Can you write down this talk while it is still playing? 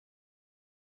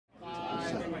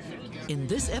In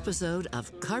this episode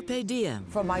of CARPe Diem.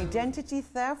 From identity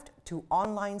theft to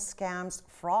online scams,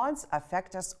 frauds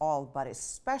affect us all, but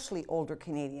especially older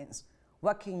Canadians.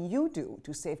 What can you do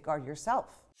to safeguard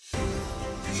yourself?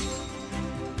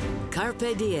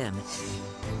 CARPe Diem.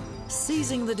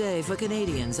 Seizing the day for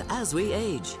Canadians as we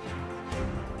age.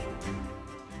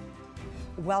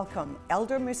 Welcome.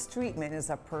 Elder mistreatment is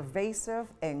a pervasive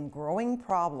and growing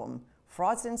problem.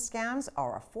 Frauds and scams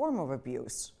are a form of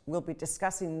abuse. We'll be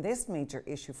discussing this major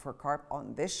issue for CARPe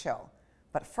on this show.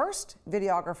 But first,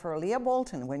 videographer Leah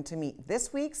Bolton went to meet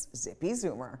this week's Zippy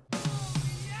Zoomer.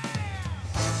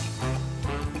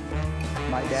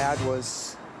 My dad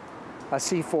was a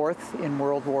Seaforth in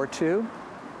World War II,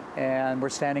 and we're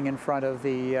standing in front of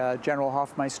the General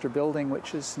Hofmeister building,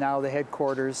 which is now the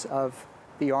headquarters of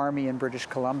the Army in British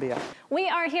Columbia. We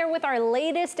are here with our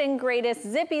latest and greatest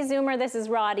Zippy Zoomer. This is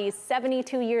Rod. He's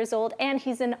 72 years old, and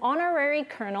he's an honorary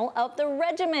colonel of the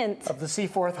regiment. Of the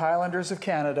Seaforth Highlanders of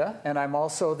Canada, and I'm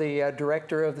also the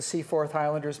director of the Seaforth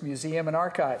Highlanders Museum and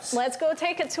Archives. Let's go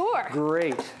take a tour.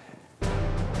 Great.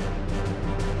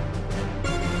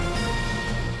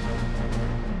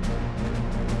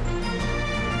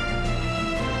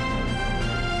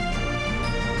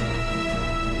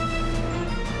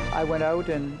 I went out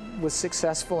and was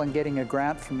successful in getting a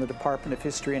grant from the Department of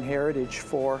History and Heritage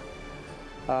for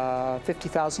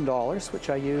 $50,000,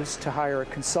 which I used to hire a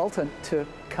consultant to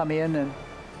come in and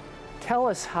tell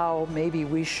us how maybe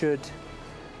we should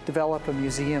develop a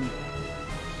museum.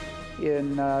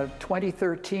 In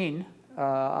 2013,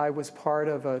 I was part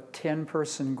of a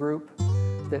 10-person group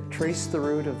that traced the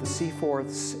route of the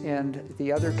Seaforths and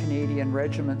the other Canadian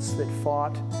regiments that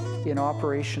fought in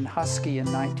Operation Husky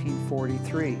in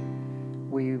 1943.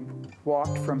 We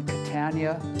walked from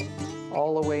Catania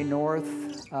all the way north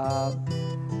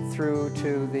through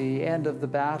to the end of the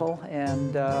battle,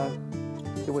 and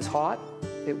it was hot.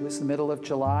 It was the middle of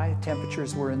July.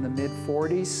 Temperatures were in the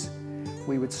mid-40s.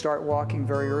 We would start walking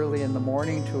very early in the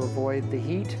morning to avoid the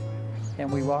heat,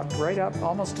 and we walked right up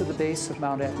almost to the base of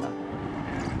Mount Etna.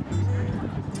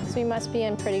 So you must be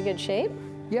in pretty good shape?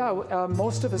 Yeah,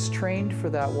 most of us trained for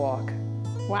that walk.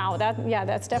 Wow,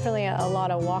 that's definitely a lot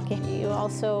of walking. You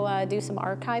also do some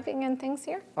archiving and things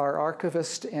here? Our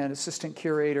archivist and assistant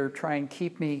curator try and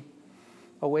keep me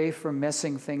away from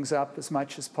messing things up as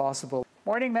much as possible.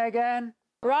 Morning, Megan.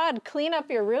 Rod, clean up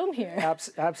your room here.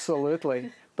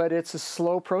 Absolutely. But it's a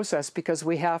slow process because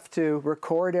we have to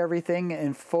record everything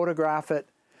and photograph it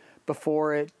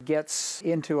before it gets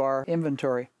into our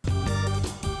inventory.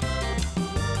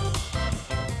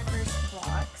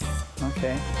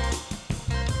 Okay.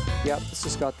 Yep, this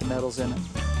has got the medals in it.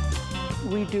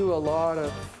 We do a lot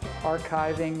of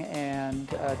archiving and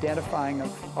identifying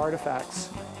of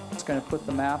artifacts. It's going to put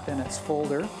the map in its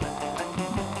folder.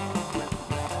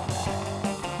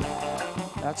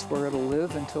 That's where it'll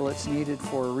live until it's needed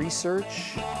for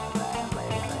research.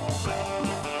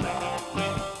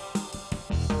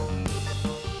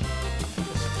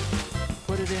 Just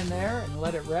put it in there and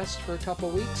let it rest for a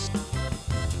couple weeks.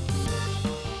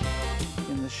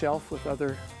 In the shelf with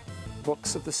other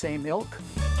books of the same ilk.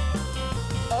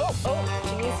 Oh,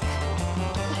 geez.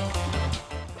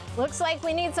 Looks like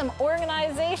we need some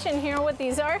organization here with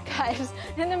these archives.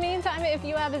 In the meantime, if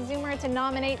you have a Zoomer to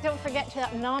nominate, don't forget to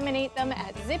nominate them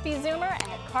at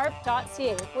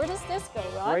zippyzoomer@carpe.ca. Where does this go,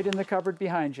 Rod? Right in the cupboard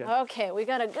behind you. Okay, we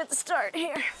got a good start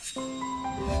here.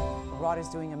 Rod is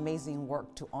doing amazing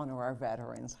work to honor our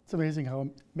veterans. It's amazing how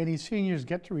many seniors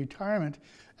get to retirement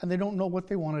and they don't know what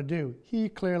they want to do. He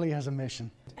clearly has a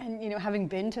mission. And you know, having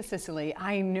been to Sicily,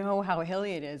 I know how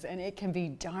hilly it is and it can be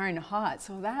darn hot.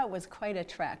 So that was quite a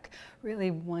trek. Really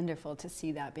wonderful to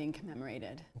see that being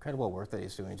commemorated. Incredible work that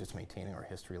he's doing, just maintaining our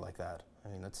history like that. I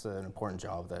mean, that's an important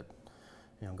job that,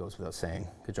 you know, goes without saying.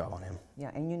 Good job on him.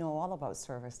 Yeah, and you know all about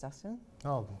service, Dustin?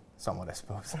 Oh, somewhat, I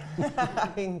suppose.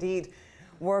 Indeed.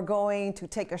 We're going to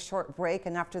take a short break,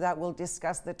 and after that we'll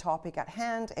discuss the topic at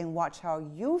hand and watch how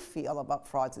you feel about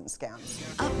frauds and scams.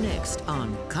 Up next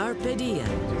on CARPe Diem.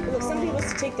 Well, if somebody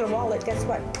wants to take their wallet, guess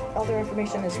what? All their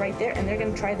information is right there, and they're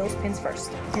going to try those pins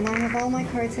first. And I have all my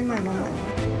cards in my wallet.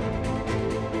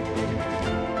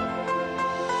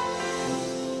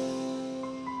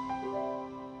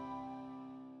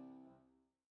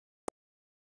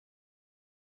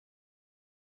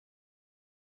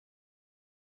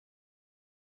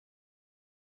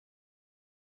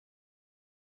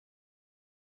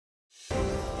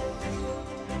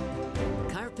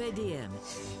 CARPe Diem.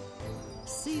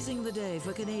 Seizing the day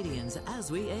for Canadians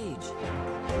as we age.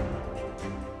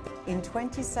 In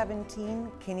 2017,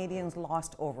 Canadians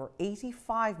lost over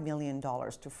 $85 million to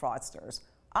fraudsters.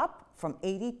 up from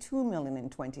 82 million in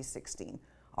 2016.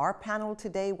 Our panel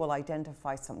today will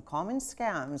identify some common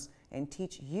scams and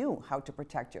teach you how to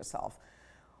protect yourself.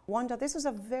 Wanda, this is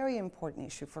a very important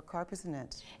issue for CARPe, isn't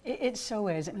it? It so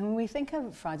is. And when we think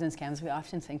of frauds and scams, we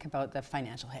often think about the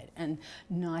financial hit, and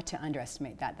not to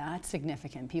underestimate that. That's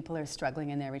significant. People are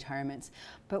struggling in their retirements.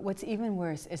 But what's even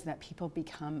worse is that people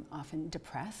become often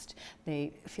depressed.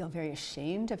 They feel very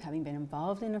ashamed of having been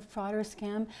involved in a fraud or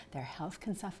scam. Their health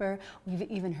can suffer. We've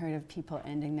even heard of people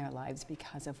ending their lives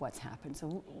because of what's happened.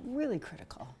 So really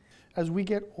critical. As we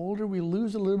get older, we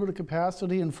lose a little bit of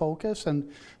capacity and focus, and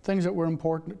things that were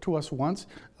important to us once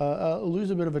lose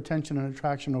a bit of attention and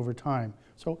attraction over time.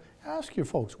 So ask your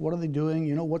folks, what are they doing?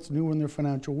 You know, what's new in their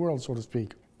financial world, so to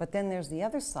speak. But then there's the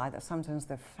other side, that sometimes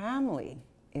their family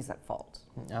is at fault.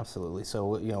 Absolutely.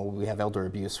 So, you know, we have elder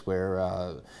abuse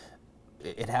where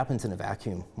it happens in a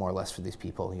vacuum, more or less, for these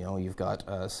people. You know, you've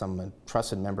got some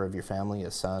trusted member of your family,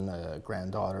 a son, a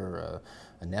granddaughter,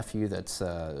 a nephew that's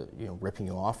you know, ripping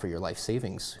you off for your life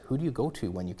savings. Who do you go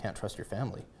to when you can't trust your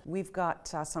family? We've got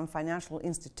some financial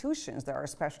institutions that are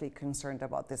especially concerned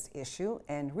about this issue,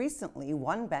 and recently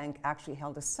one bank actually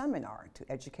held a seminar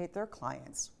to educate their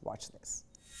clients. Watch this.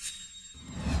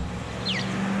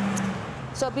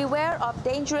 So beware of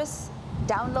dangerous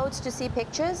downloads to see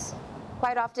pictures.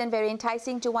 Quite often very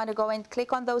enticing to want to go and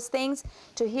click on those things,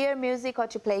 to hear music or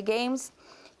to play games.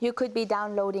 You could be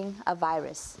downloading a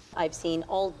virus. I've seen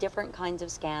all different kinds of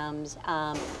scams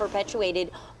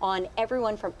perpetuated on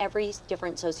everyone from every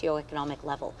different socioeconomic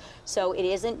level. So it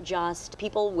isn't just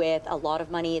people with a lot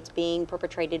of money, it's being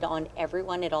perpetrated on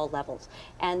everyone at all levels.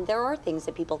 And there are things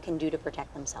that people can do to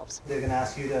protect themselves. They're going to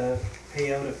ask you to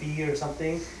pay out a fee or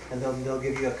something, and they'll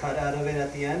give you a cut out of it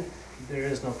at the end. There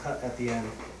is no cut at the end.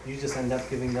 You just end up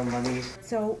giving them money.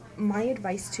 So my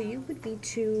advice to you would be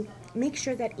to make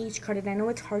sure that each card, and I know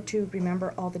it's hard to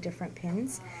remember all the different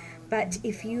pins, but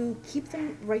if you keep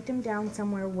them, write them down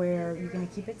somewhere where you're going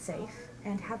to keep it safe,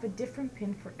 and have a different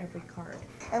pin for every card.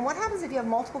 And what happens if you have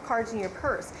multiple cards in your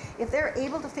purse? If they're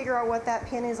able to figure out what that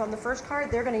pin is on the first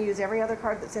card, they're going to use every other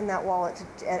card that's in that wallet.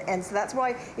 And so that's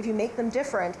why if you make them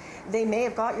different, they may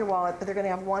have got your wallet, but they're going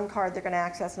to have one card they're going to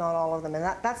access, not all of them. And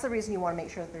that's the reason you want to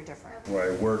make sure that they're different.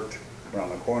 Where I worked around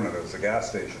the corner, there was a gas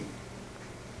station.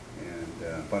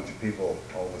 And a bunch of people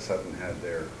all of a sudden had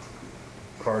their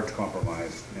cards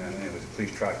compromised. And it was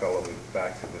police tracked all the way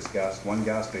back to this one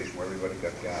gas station where everybody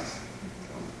got gas.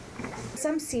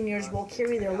 Some seniors will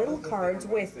carry their little cards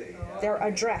with their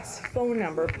address, phone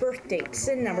number, birth date,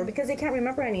 SIN number, because they can't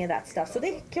remember any of that stuff. So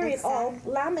they carry it all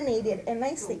laminated and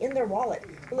nicely in their wallet.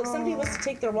 Well, if somebody was to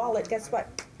take their wallet, guess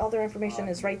what? All their information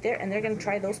is right there, and they're going to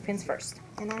try those pins first.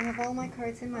 And I have all my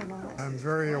cards in my wallet. I'm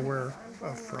very aware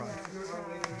of fraud,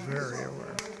 very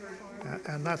aware.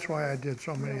 And that's why I did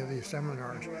so many of these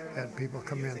seminars, had people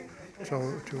come in.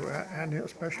 And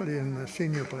especially in the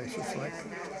senior places, like,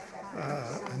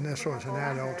 and this was an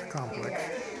adult complex.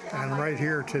 And right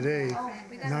here today,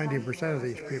 90% of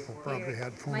these people probably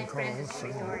had phone calls.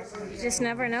 You just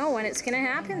never know when it's going to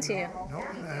happen to you. No,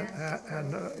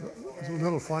 and it's a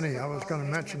little funny, I was going to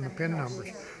mention the PIN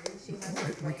numbers.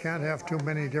 We can't have too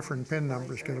many different PIN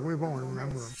numbers because we won't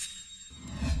remember them.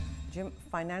 Jim,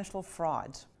 financial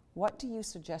fraud. What do you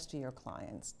suggest to your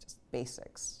clients? Just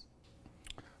basics.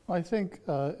 I think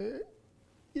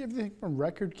everything from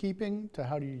record keeping to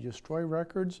how do you destroy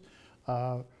records,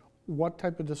 what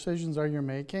type of decisions are you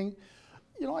making.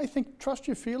 You know, I think trust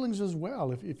your feelings as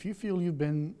well. If you feel you've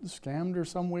been scammed or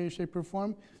some way, shape, or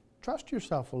form, trust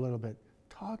yourself a little bit.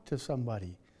 Talk to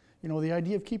somebody. You know, the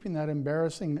idea of keeping that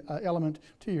embarrassing element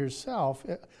to yourself,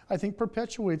 I think,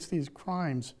 perpetuates these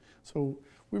crimes. So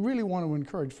we really want to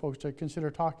encourage folks to consider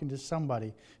talking to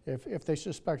somebody if they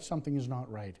suspect something is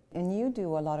not right. And you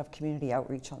do a lot of community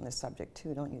outreach on this subject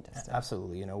too, don't you, Dustin?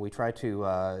 Absolutely. You know, we try to, you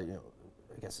know,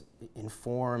 I guess,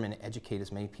 inform and educate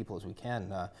as many people as we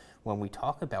can. When we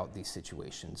talk about these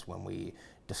situations, when we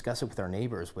discuss it with our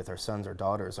neighbors, with our sons, our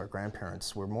daughters, our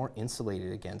grandparents, we're more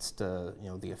insulated against you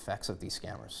know, the effects of these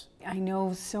scammers. I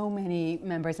know so many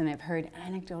members, and I've heard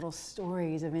anecdotal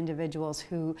stories of individuals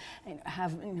who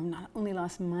have not only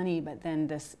lost money, but then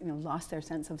lost their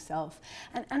sense of self.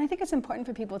 And I think it's important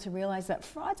for people to realize that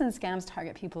frauds and scams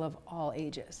target people of all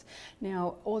ages.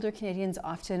 Now, older Canadians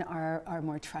often are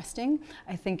more trusting.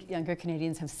 I think younger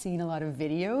Canadians have seen a lot of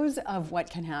videos of what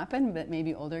can happen that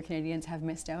maybe older Canadians have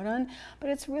missed out on. But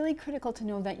it's really critical to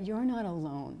know that you're not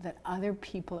alone, that other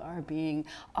people are being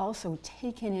also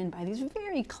taken in by these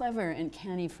very clever and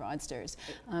canny fraudsters.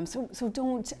 So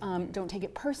don't take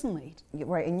it personally.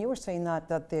 Right, and you were saying that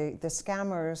the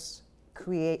scammers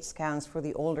create scams for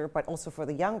the older, but also for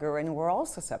the younger, and we're all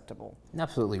susceptible.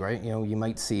 Absolutely right. You know, you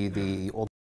might see the older